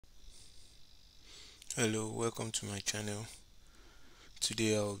Hello, welcome to my channel.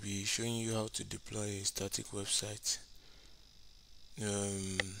 Today I'll be showing you how to deploy a static website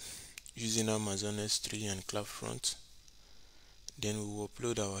um, using Amazon S3 and CloudFront. Then we will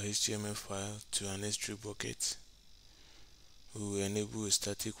upload our HTML file to an S3 bucket. We will enable a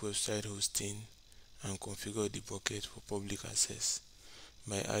static website hosting and configure the bucket for public access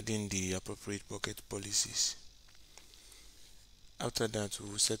by adding the appropriate bucket policies. After that, we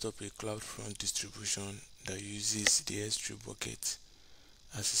will set up a CloudFront distribution that uses the S3 bucket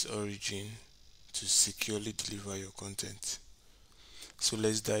as its origin to securely deliver your content. So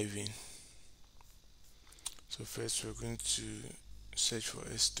let's dive in. So first we're going to search for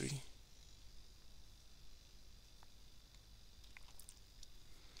S3,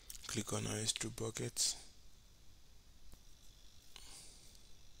 click on our S3 bucket.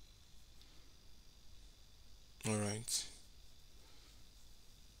 Alright,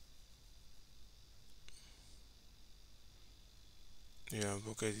 yeah,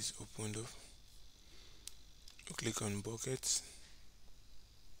 bucket is opened up. Click on bucket.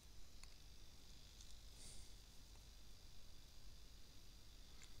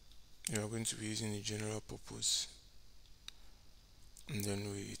 We are going to be using the general purpose, and then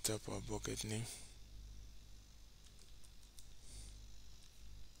we tap our bucket name.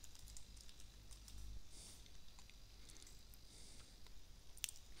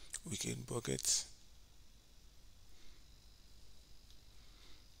 Wicked bucket.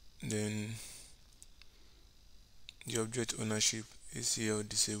 Then the object ownership ACL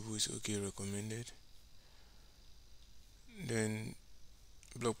disable is okay recommended. Then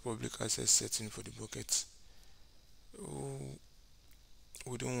block public access setting for the bucket. Oh,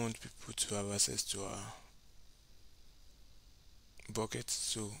 we don't want people to have access to our bucket,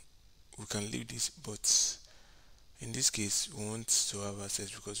 so we can leave this, but in this case we want to have access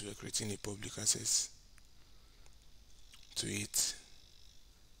because we are creating a public access to it.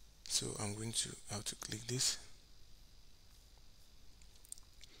 So I'm going to have to click this,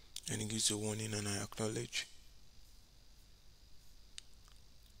 and it gives a warning and I acknowledge.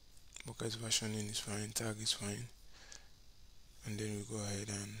 Bucket versioning is fine, tag is fine, and then we go ahead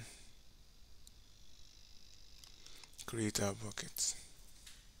and create our bucket.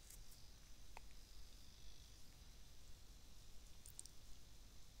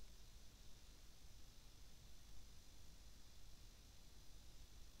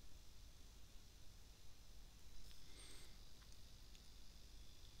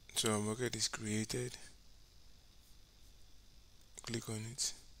 So our bucket is created. Click on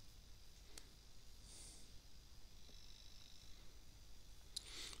it.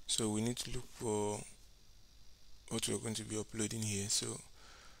 So we need to look for what we're going to be uploading here. So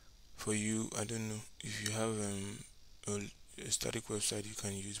for you, I don't know if you have a static website you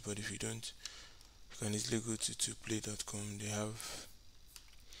can use, but if you don't, you can easily go to play.com. They have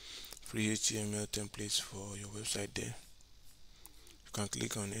free HTML templates for your website there. You can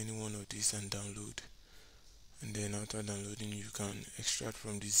click on any one of these and download, and then after downloading you can extract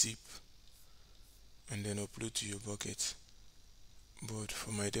from the zip and then upload to your bucket. But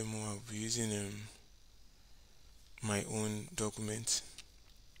for my demo I'll be using my own document.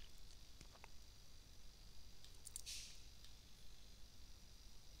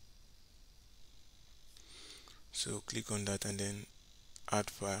 So click on that and then add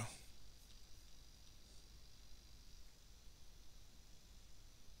file.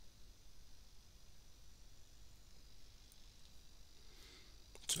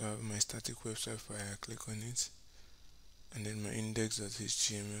 So I have my static website file, I click on it, and then my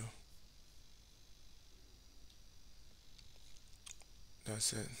index.html.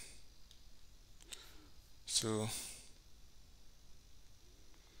 That's it. So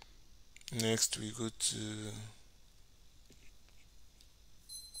next we go to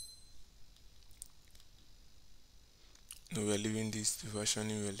no, we are leaving this, the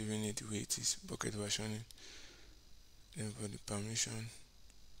versioning, we are leaving it the way it is, bucket versioning. Then for the permission,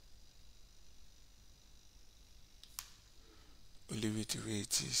 we'll leave it the way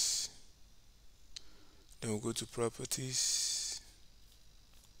it is. Then we'll go to properties.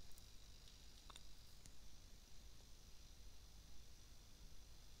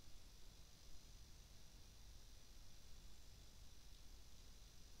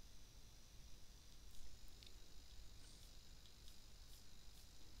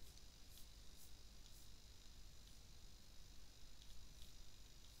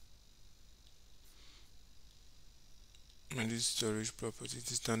 And this storage property,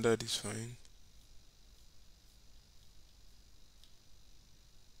 the standard is fine.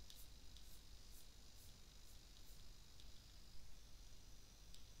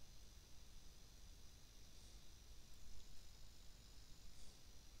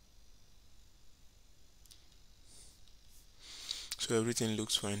 So everything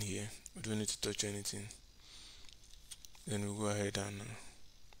looks fine here. We don't need to touch anything. Then we'll go ahead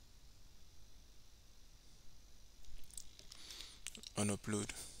and upload.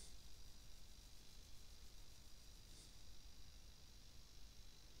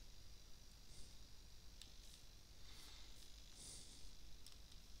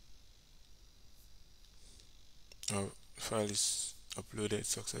 Our file is uploaded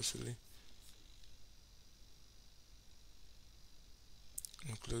successfully.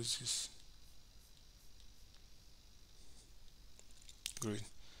 And close this. Great.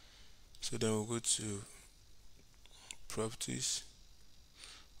 So then we'll go to properties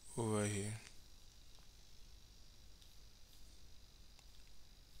over here.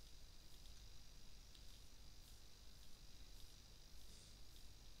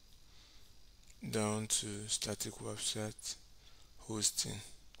 Down to static website hosting.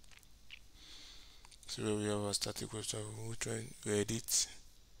 So where we have our static website, we'll try to edit.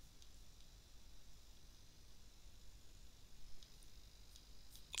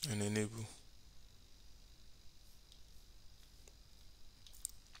 And enable.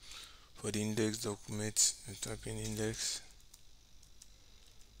 For the index document, we type in index.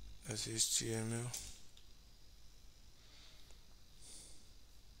 That's HTML.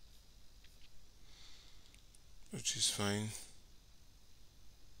 Which is fine.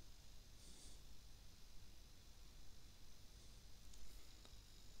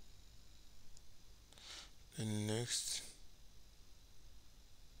 Then next,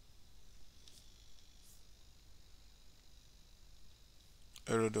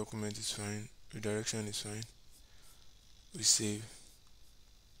 error document is fine, redirection is fine. We save.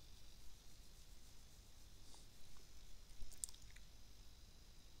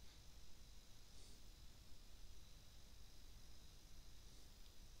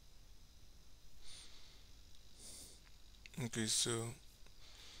 Okay, so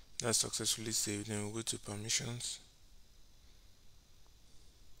that's successfully saved. Then we'll go to permissions.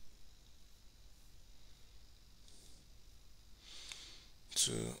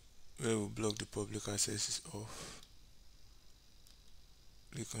 So where we block the public access is off.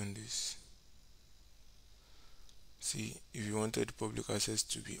 Click on this. See, if you wanted the public access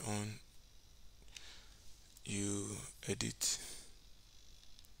to be on, you edit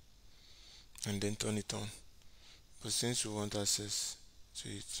and then turn it on. But since we want access to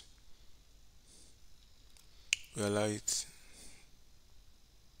it, we allow it.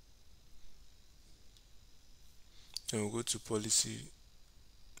 Then we'll go to policy,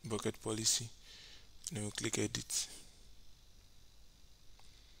 bucket policy, then we'll click edit.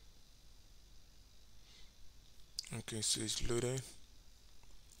 Okay, so it's loaded.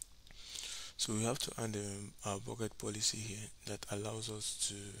 So we have to add our bucket policy here that allows us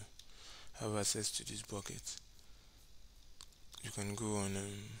to have access to this bucket. You can go on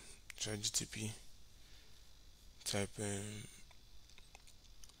ChatGPT, type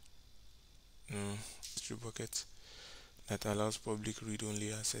history bucket that allows public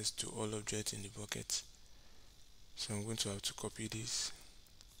read-only access to all objects in the bucket. So I'm going to have to copy this,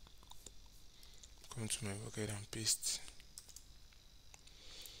 come to my bucket and paste.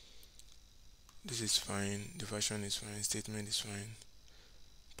 This is fine, the version is fine, statement is fine.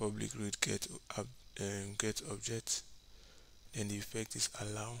 Public read get object, then the effect is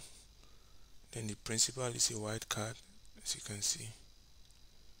allow, then the principal is a wildcard, as you can see.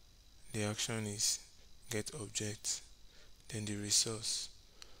 The action is get object, then the resource,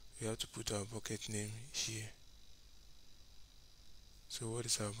 we have to put our bucket name here. So what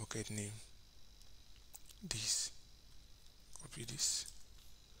is our bucket name? This. Copy this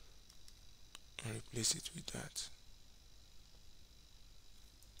and replace it with that.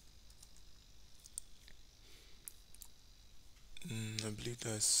 I believe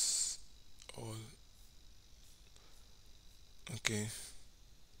that's all. Okay,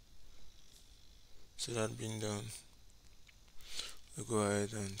 so that being done, we'll go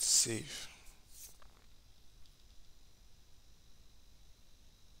ahead and save.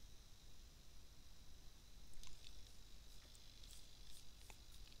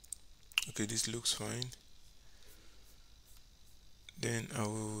 Okay, this looks fine. Then I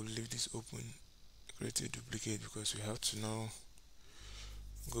will leave this open, create a duplicate, because we have to now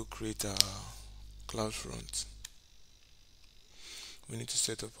go create our CloudFront. We need to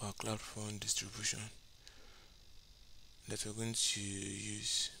set up our CloudFront distribution that we're going to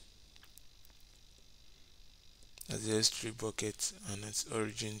use as the S3 bucket and its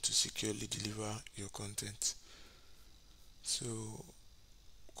origin to securely deliver your content. So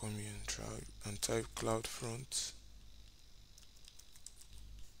come here and try and type CloudFront.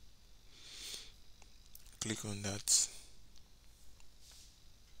 Click on that.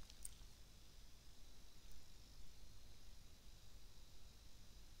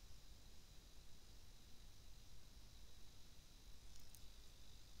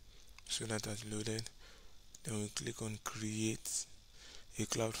 So that has loaded. Then we click on create a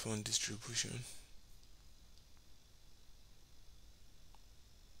CloudFront distribution.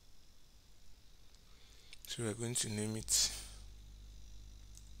 So we're going to name it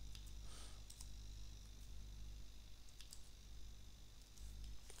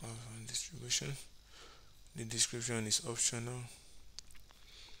CloudFront distribution. The description is optional.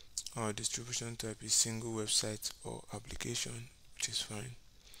 Our distribution type is single website or application, which is fine.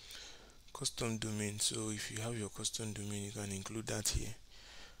 Custom domain, so if you have your custom domain, you can include that here,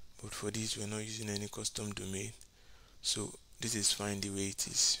 but for this we're not using any custom domain, so this is fine the way it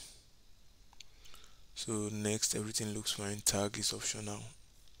is. So next, everything looks fine. Tag is optional.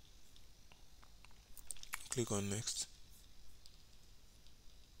 Click on next.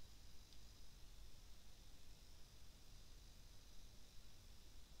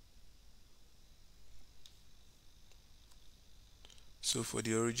 So for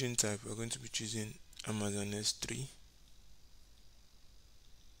the origin type, we're going to be choosing Amazon S3.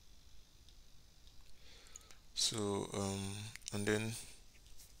 So and then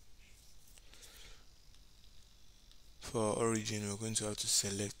for origin, we're going to have to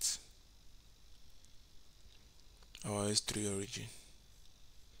select our S3 origin,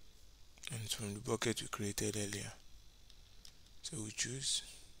 and it's from the bucket we created earlier. So we choose.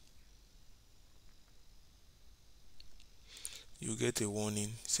 You get a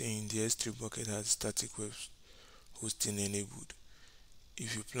warning saying the S3 bucket has static web hosting enabled.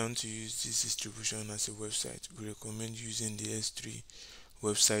 If you plan to use this distribution as a website, we recommend using the S3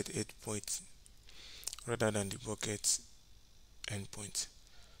 website endpoint rather than the bucket endpoint.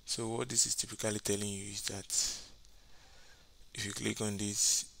 So what this is typically telling you is that if you click on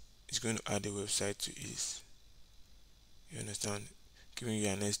this, it's going to add a website to it. You understand? Giving you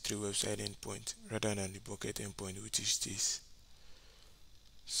an S3 website endpoint rather than the bucket endpoint, which is this.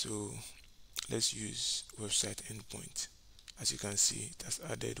 So let's use website endpoint. As you can see, it has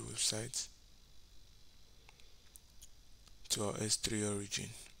added websites to our S3 origin,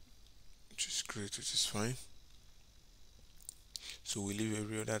 which is great, which is fine. So we leave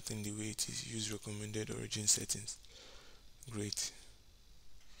every other thing the way it is. Use recommended origin settings. Great.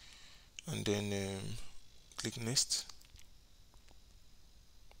 And then click next.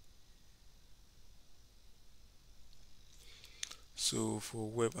 So for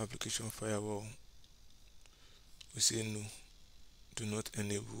web application firewall, we say no, do not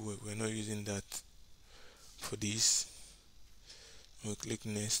enable web. We're not using that for this. We'll click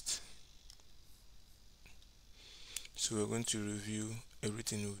next. So we're going to review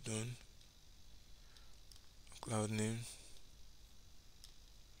everything we've done. Cloud name,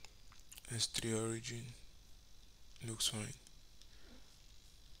 S3 origin, looks fine.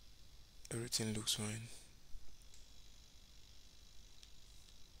 Everything looks fine.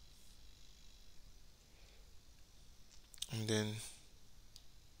 And then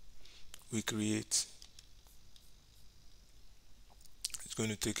we create. It's going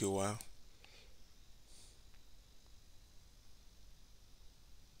to take a while.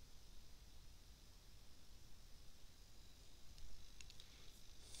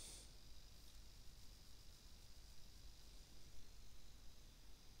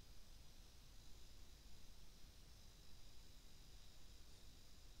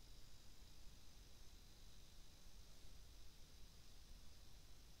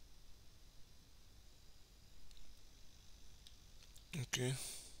 Okay,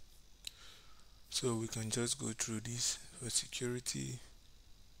 so we can just go through this. For security,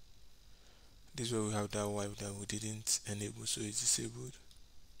 this is where we have that wipe that we didn't enable, so it's disabled.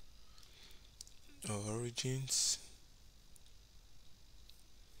 Our origins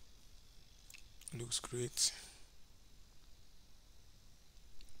looks great.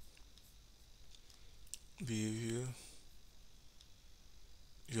 Behavior,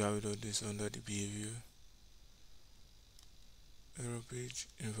 you have it all this under the behavior. Error page,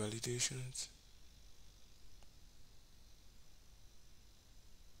 invalidations.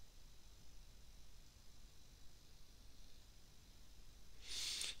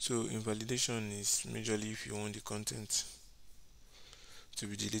 So invalidation is majorly if you want the content to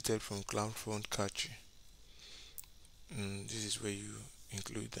be deleted from CloudFront cache. This is where you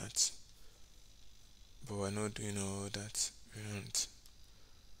include that, but we're not doing all that. We aren't.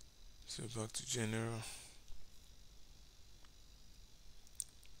 So back to general.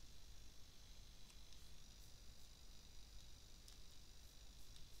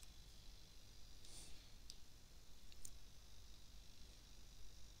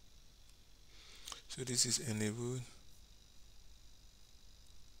 So this is enabled.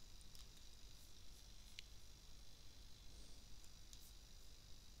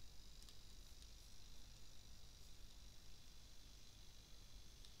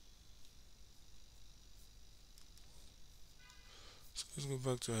 Let's go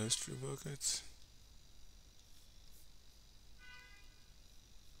back to our history bucket.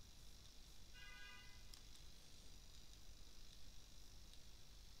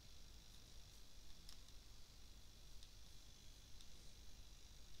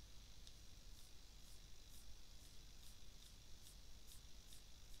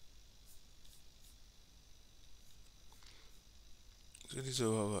 So this is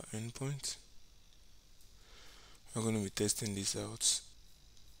our endpoint. We're going to be testing this out.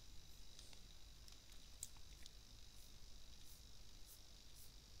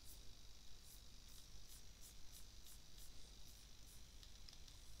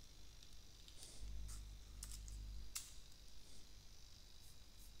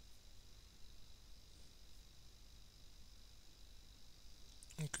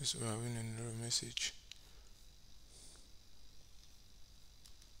 Okay, so we're having an error message.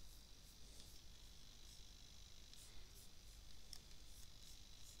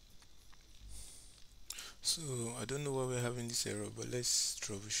 So I don't know why we're having this error, but let's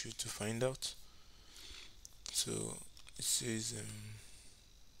troubleshoot to find out. So it says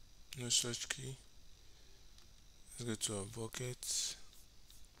no search key. Let's go to our bucket.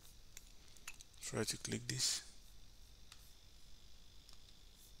 Try to click this.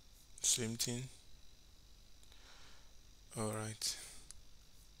 Same thing. Alright.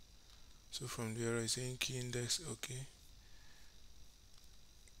 So from the error it's saying key index okay.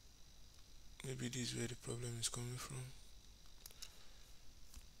 Maybe this is where the problem is coming from.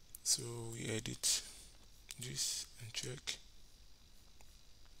 So we edit this and check.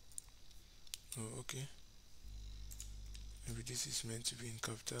 Oh, okay. Maybe this is meant to be in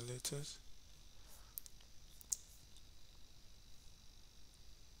capital letters.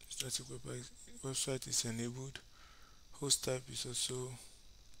 Static website is enabled. Host type is also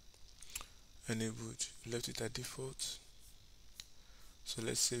enabled. Left it at default. So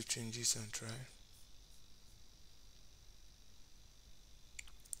let's save changes and try.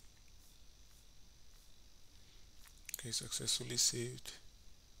 Okay, successfully saved.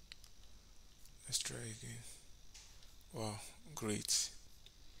 Let's try again. Wow, great.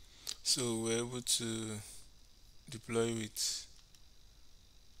 So we're able to deploy with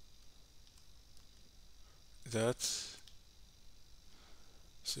that.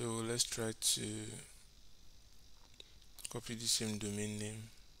 So let's try to copy the same domain name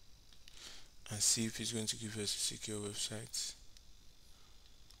and see if it's going to give us a secure website.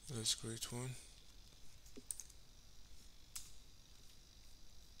 Let's create one.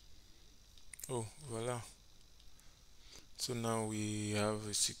 Oh, voila. So now we have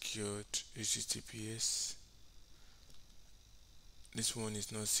a secured HTTPS. This one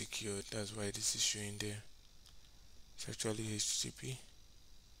is not secured, that's why this is showing there. It's actually HTTP.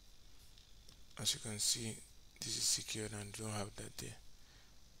 As you can see, this is secured and don't have that there.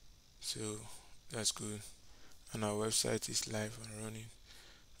 So that's good. And our website is live and running.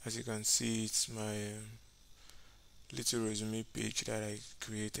 As you can see, it's my little resume page that I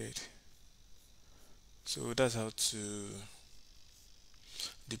created. So that's how to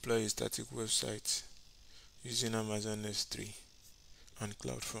deploy a static website using Amazon S3 and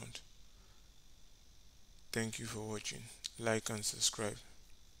CloudFront. Thank you for watching. Like and subscribe.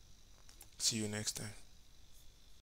 See you next time.